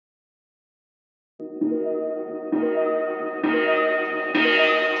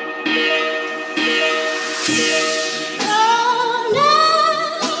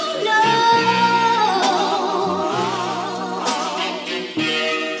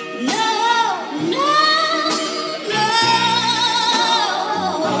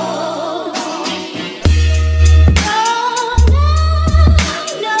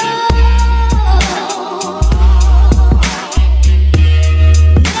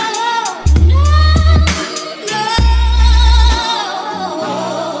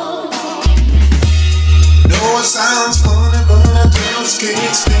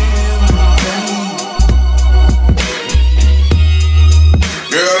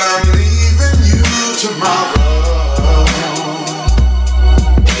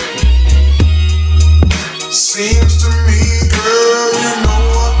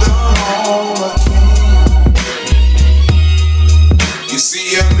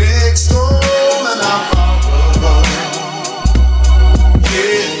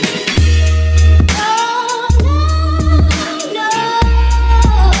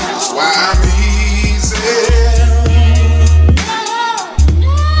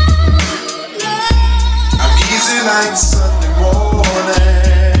Like Sunday morning.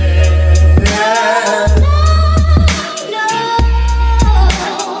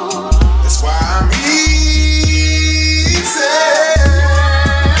 That's why I'm easy.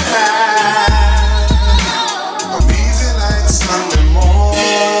 I'm easy like Sunday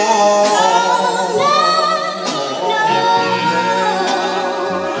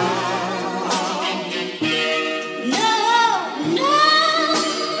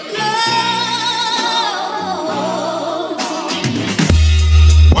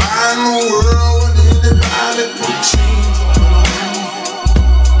in the world when anybody put chains on me.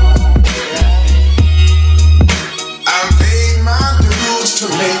 I paid my dues to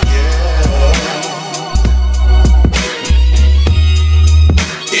make it.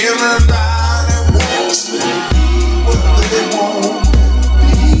 Everybody wants me to be what they want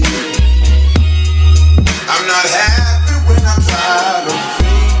me to be. I'm not happy when I try to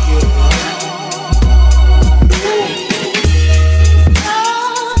fake it.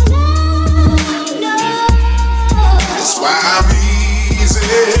 That's why I'm easy.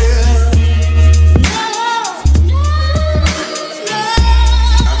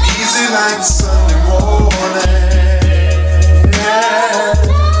 I'm easy like Sunday morning.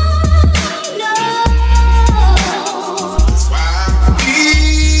 That's why I'm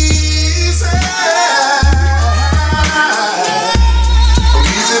easy. I'm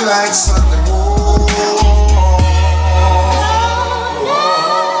easy like Sunday morning.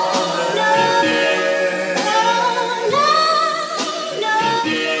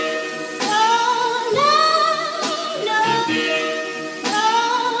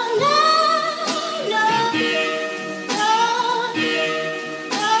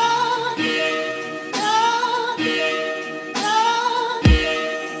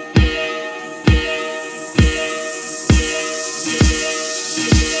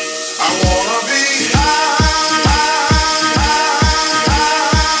 I wanna be high.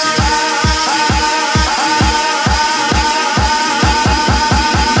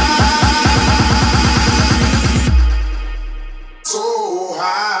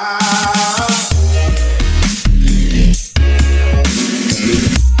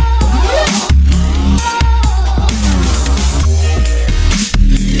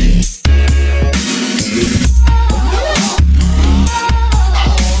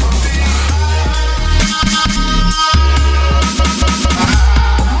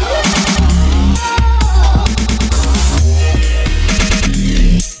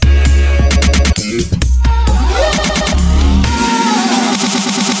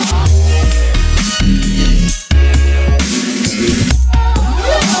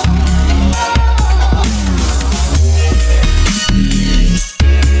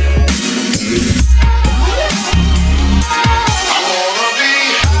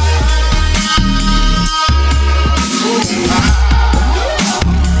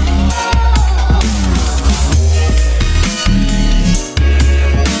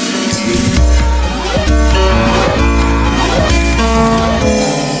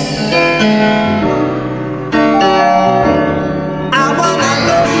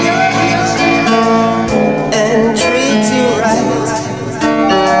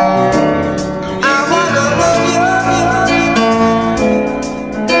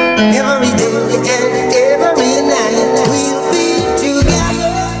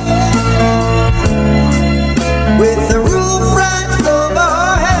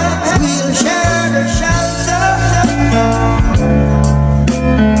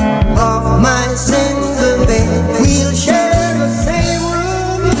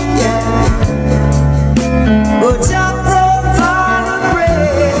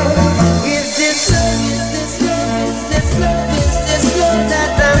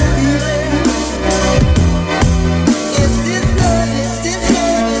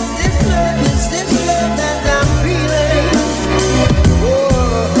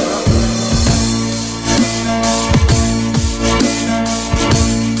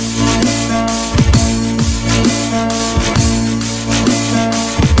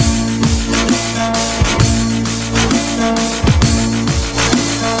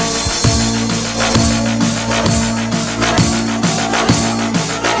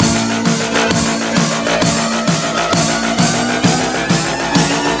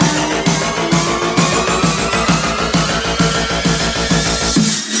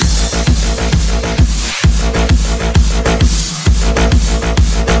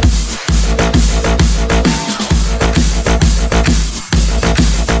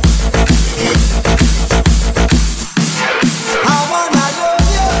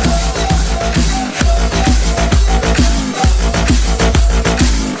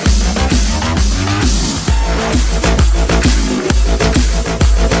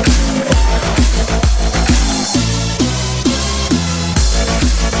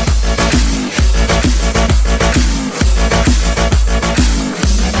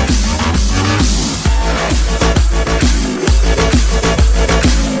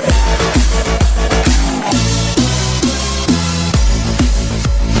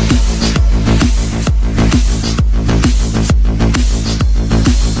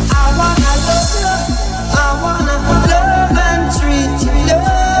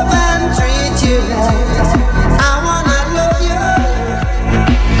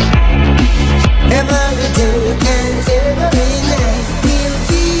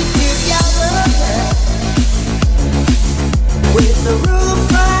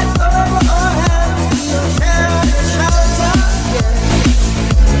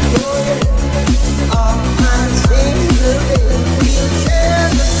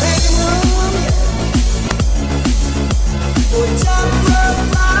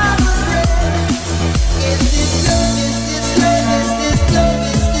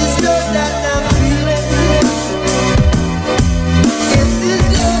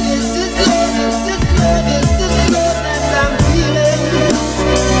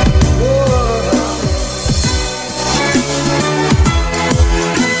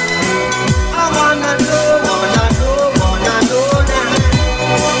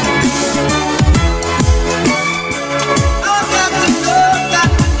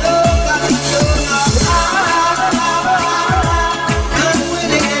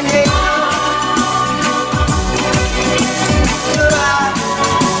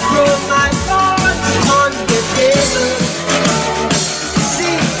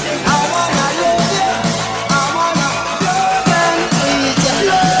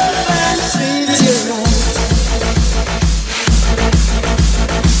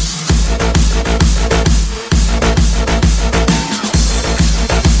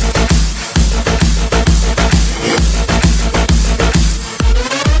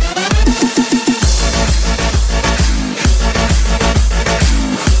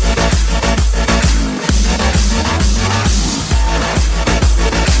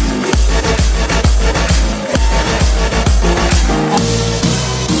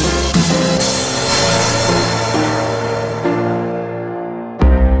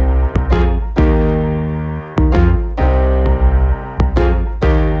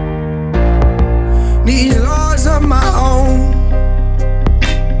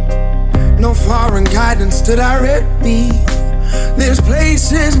 direct me. This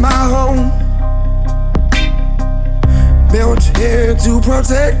place is my home, built here to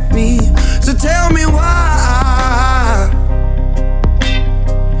protect me. So tell me why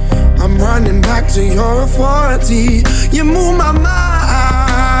I'm running back to your authority. You move my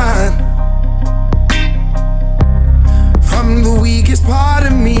mind from the weakest part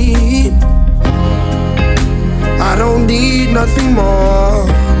of me. I don't need nothing more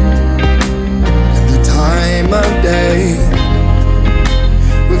than the time of day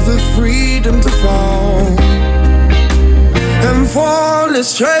with the freedom to fall and fall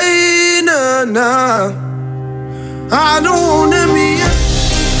as trainer now. I don't wanna be a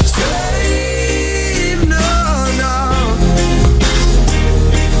slave, no, no.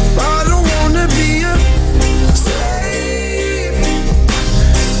 I don't wanna be a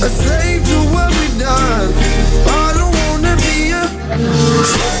slave to what we've done. I don't wanna be a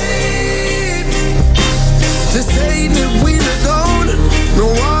slave to say that we are gone. No,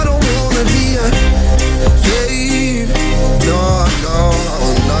 I don't wanna be a slave. No, no,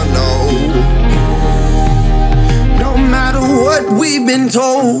 no, no. No matter what we've been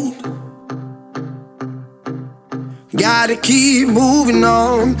told, gotta keep moving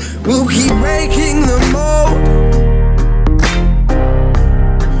on. We'll keep breaking the mold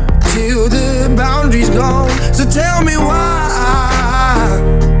till the boundaries gone. So tell me why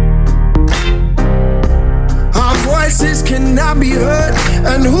our voices cannot be heard,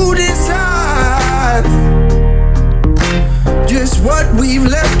 and who decides just what we've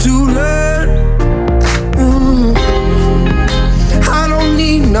left to learn. I don't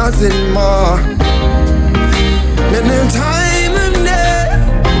need nothing more than the time of night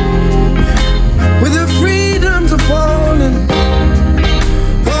with the freedom to fall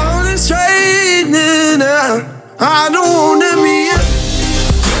straight now. I don't wanna be a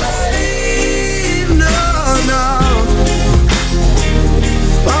slave, no, no.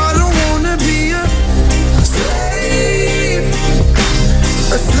 I don't wanna be a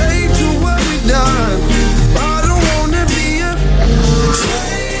slave to what we've done. I don't wanna be a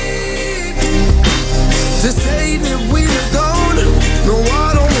slave to say that we are gone. No,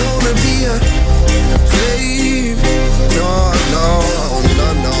 I don't wanna be a slave. No, no, no,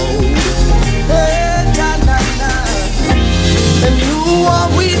 no. Hey, nah, nah, nah. And who are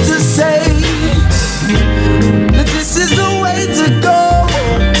we to say that this is the way to go?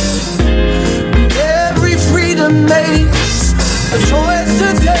 Every freedom makes a choice to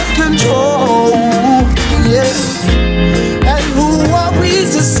take control. Yeah. And who are we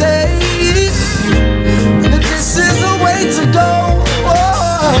to say that this is the way to go?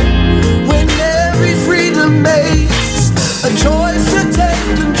 Oh, when every freedom makes a choice to take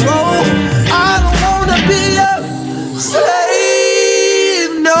control. I don't wanna be a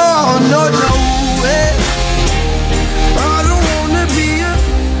slave, no, no, no way. I don't wanna be a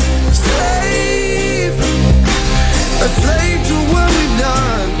slave to what we've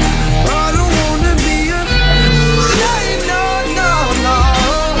done. I don't wanna be a slave, no, no, no,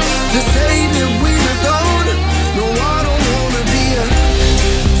 to say that we are gone. No, I don't wanna be a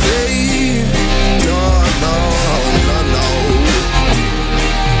slave, no, no, no, no.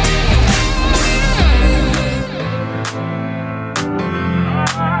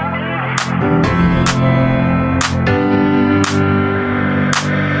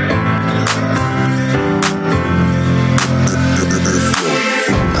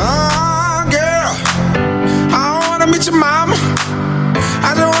 Oh, girl, I wanna meet your mama.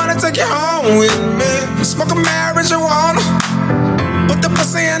 I just wanna take you home with me. Smoke a marijuana, put the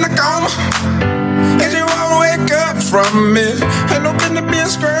pussy in a coma, and you won't wake up from me. Ain't no business being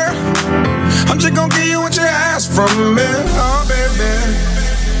scared. I'm just gonna give you what you ask from me. Oh, baby.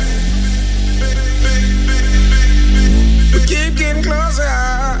 We keep getting closer.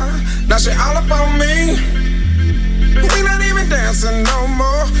 Now she all up on me. We not even dancing no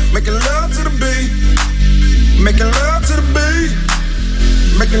more. Making love to the beat. Making love to the beat.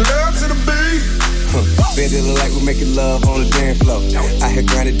 Making love to the beat. Bet it look like we making love on the dance floor. I had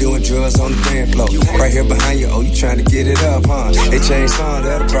grinded doing drugs on the dance floor. Right here behind you, oh, you trying to get it up, huh? They changed song,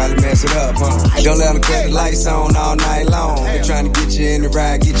 that'll probably mess it up, huh? Don't let them cut the lights on all night long. They trying to get you in the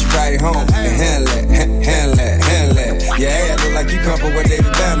ride, get you right home. And handle it, handle it, handle it. Yeah, look like you come from where they be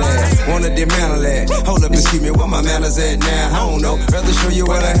bound at. Wanna dismantle that. Hold up, excuse me, where my manners at now? I don't know. Rather show you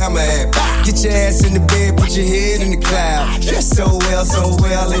where the hammer at. Get your ass in the bed, put your head in the cloud. Dressed so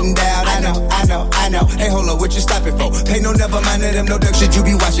well endowed. I know, I know, I know. Hey, hold up, what you stopping for? Pay no never mind of them, no duck shit you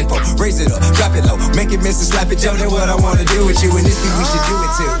be watching for. Raise it up, drop it low, make it miss and slap it, Joe. That's what I wanna do with you, and this week we should do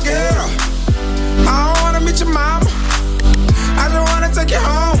it too. Girl, I wanna meet your mama. I just wanna take you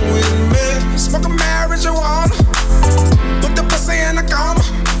home with me. Smoke a marijuana, put the pussy in a coma,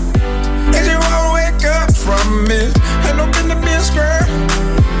 and you won't wake up from it. Ain't no business being scared.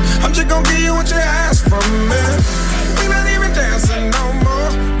 I'm just gonna give you what you asked from me. We not even dancing no more.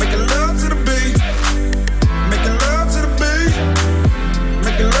 Making love to the beat. Making love to the beat.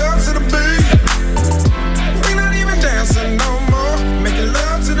 Making love to the beat. We not even dancing no more. Making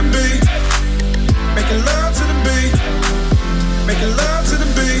love to the beat. Making love to the beat. Making love to the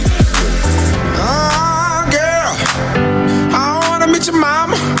beat. Oh, girl, I wanna meet your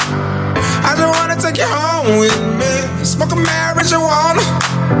mama. I just wanna take you home with me. Smoke a marijuana,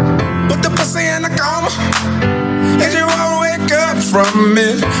 put the pussy in a coma, and you won't wake up from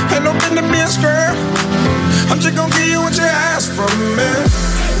it. Ain't no business being scared. I'm just gonna give you what you asked from me.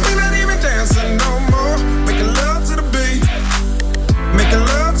 We not even dancing no more. Making love to the beat. Making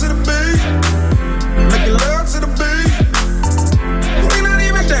love to the beat. Making love to the beat. We not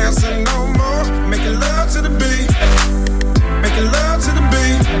even dancing no more. Making love to the beat. Making love to the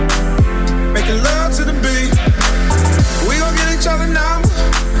beat. Making love to the beat. We gon' get each other number.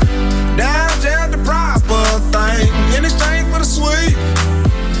 Down just the proper thing. In exchange for the sweet,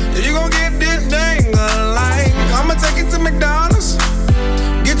 you gon' get this thing alike. I'ma take it to McDonald's.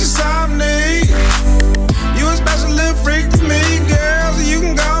 Get you something to eat. You a special little freak to me, girl, so you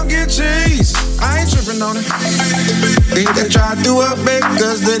can go get cheese. I ain't tripping on it. Think they try to do up big,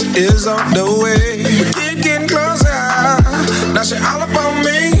 cause it is on the way. We keep getting closer. Now she all up on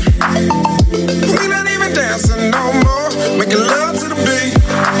me. We not even dancing no more. Making love to the beat.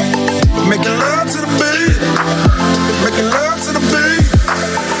 Making love to the beat. Making love to the beat.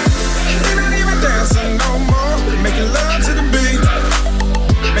 We not even dancing no more. Making love to the beat.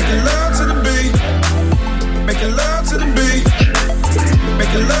 Making love to the beat. Making love to the beat.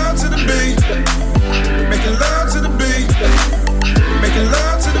 Making love to the beat. Making love to the beat. Making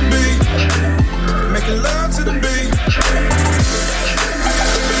love to the beat. Making love to the beat.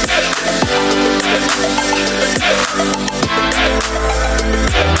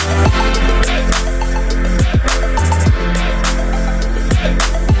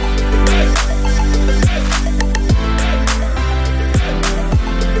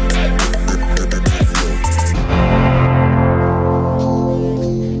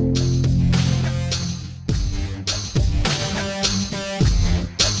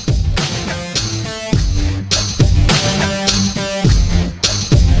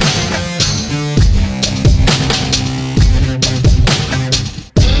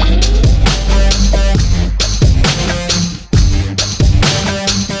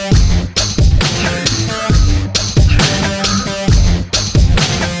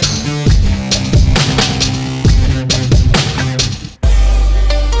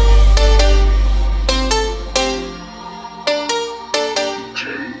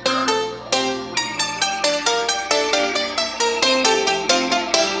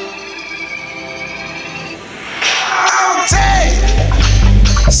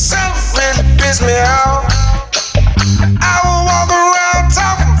 Me out. I would walk around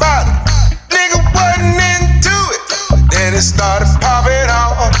talking about it. Nigga wasn't into it. Then it started popping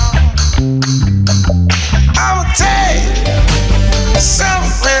off. I'ma tell you,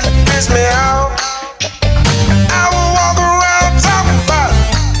 something really pissed me out. I would walk around talking about it.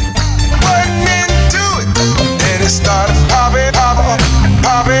 Wasn't into it. Then it started popping, popping,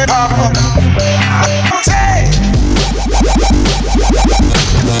 popping, popping. I'ma tell you.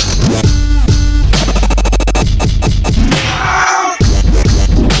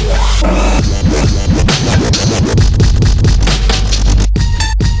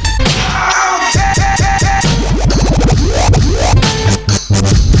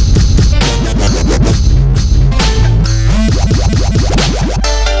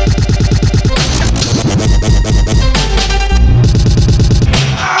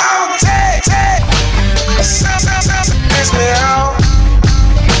 Take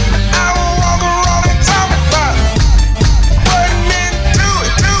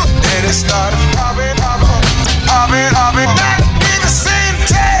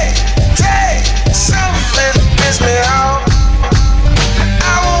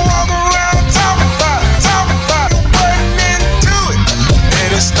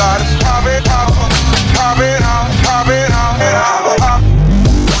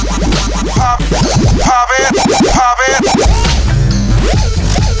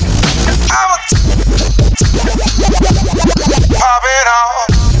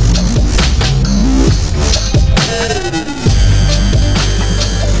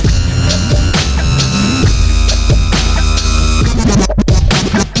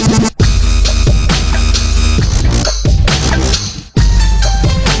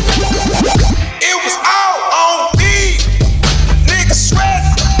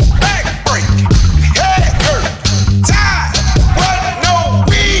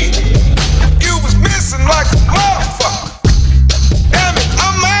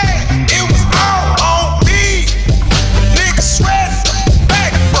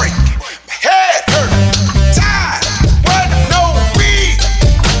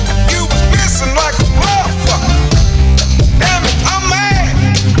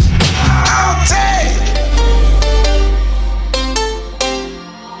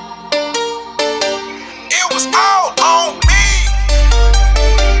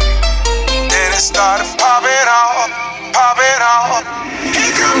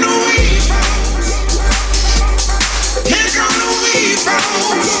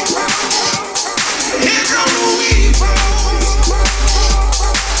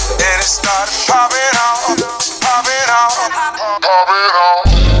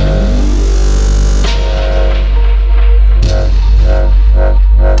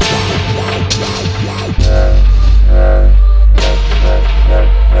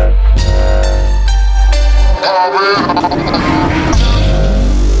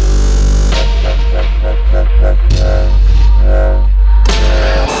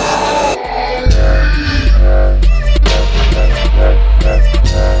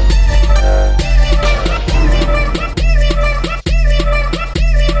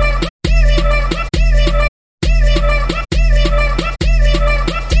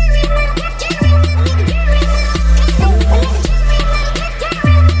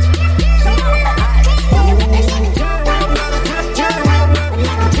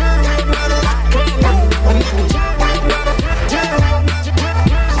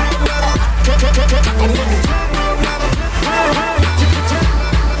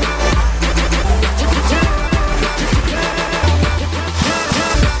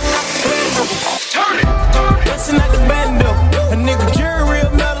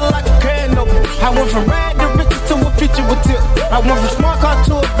from rag to riches to a future with tip. I went from smart car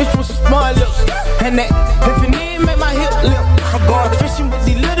to a bitch with some smart lips. And that, if you need, make my hip lip. I'm going fishing with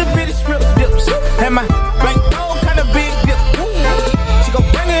these little bitty strip dips. And my bank roll kinda big dip. She gon'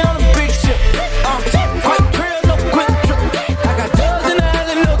 bring it on a big ship. Quick trail, no quick trip. I got drugs in the house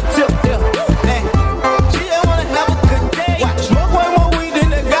and no tip. Yeah. She just wanna have a good day. Smoke way more weed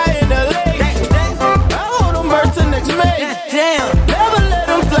than the guy in LA. I hold them birds till next May. Damn. Never let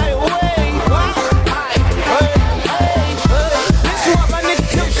them fly away. This is what my nigga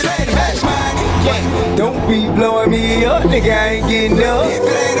Tip said. Don't be blowing me up, nigga, I ain't getting up. If it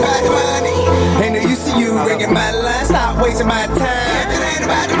ain't about the money, ain't no use to you ringing my line. Stop wasting my time. If it ain't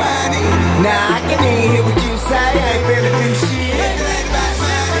about the money, nah, I can't even hear what you say. I ain't finna do shit. If it ain't about the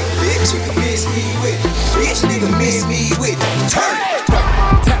money, bitch, you can miss me with. Bitch, nigga, miss me with. Turn it.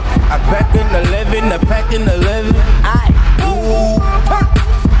 I packed in 11, I packed in 11.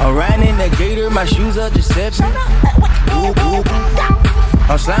 I'm riding in the gator, my shoes are deception.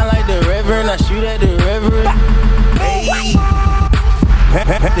 I'm sliding like the reverend, I shoot at the reverend. Hey.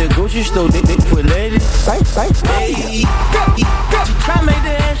 At the grocery store, they put ladies. Hey. She try to make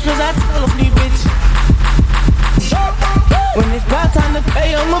the extras, I tell them these bitches. When it's about time to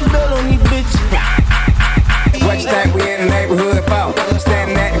pay, I'ma bill on these bitches. What you think we in the neighborhood for?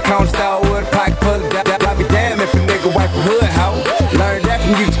 Standing at the corner store with a pocket full of dollars. I'll be damn if a nigga wipe a hood hoe. Learned that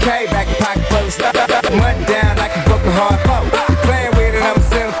from UGK, back a pocket full of stuff. Money down like a book of hard folk. Playing with it, I'ma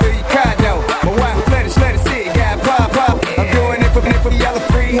sell it through your car though. My wife let it sit, got pop. I'm doing it for yellow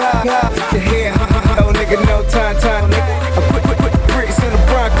free hop. Your hair, no nigga, no time, nigga. I put bricks in the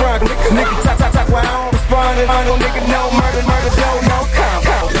bronc, nigga. Talk while I don't respond. No nigga, no murder, don't no come.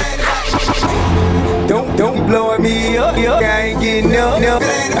 Don't be blowing me up, I ain't getting up. If it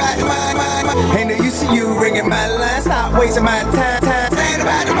ain't about the money, ain't no use to you ringing my line. Stop wasting my time. If it ain't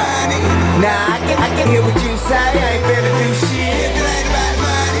about the money, nah, I can hear what you say. I ain't finna do shit. If it ain't about the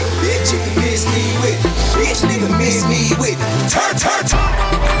money, bitch, you can miss me with. Bitch, nigga, miss me with. Turn.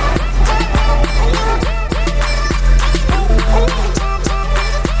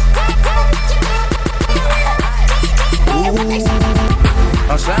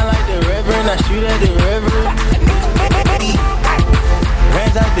 I'm sliding like the reverend, I shoot at the reverend.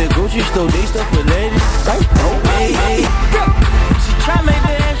 Hands out the grocery store, they stuff for ladies. Hey. She try to make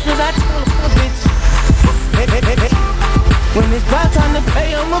the extras, I tell her bitch. Hey. When it's about time to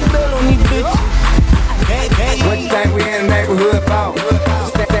pay, I'ma bill on these bitches. Hey. What you think we in the neighborhood for?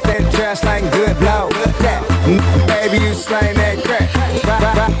 That dress like good blow. Baby, you slang that crack.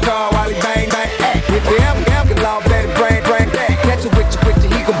 Rock car while he bang. If the ever law, better brain back. Catch it with you,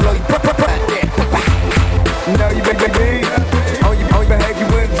 he gon' blow you. You know you been me. On your behavior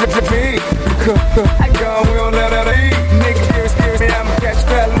with a drip. I gone, we don't let that eat. Nigga, serious, I'ma catch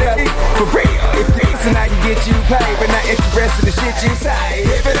felony. For real, if it's and I can get you paid, but not interested in the shit you say.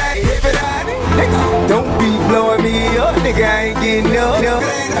 If it ain't, nigga, don't be blowing me up, nigga, I ain't getting up. If it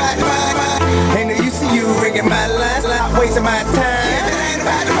ain't about the money, ain't no use to you ringing my line. Stop wasting my time. If it ain't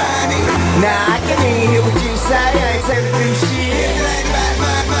about the money, nah, I can't even hear what you say. I ain't saying to do shit. If it ain't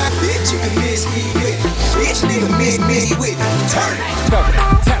about my bitch, you can miss me with. Bitch, nigga, miss me with. Turn it.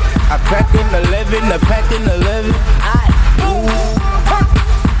 I packed in 11, I packed in 11.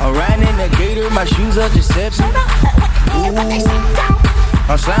 I'm riding in the gator, my shoes are deception.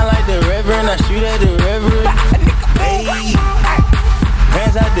 I'm sliding like the reverend, I shoot at the reverend. Hey.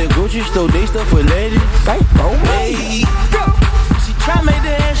 Hands out the grocery store, they stuff for ladies. Hey. She try to make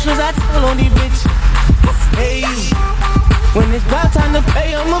the extras, I tell on these bitches. Hey. When it's about time to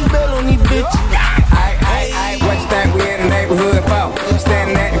pay, I'ma bill on these bitches. What you think we in the neighborhood for?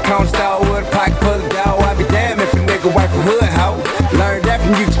 Standing at the corner store with a pocket full of dough. I'll be damn if a nigga wipe a hood hoe. Learned that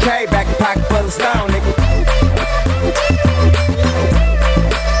from UGK, back a pocket full of stone, nigga.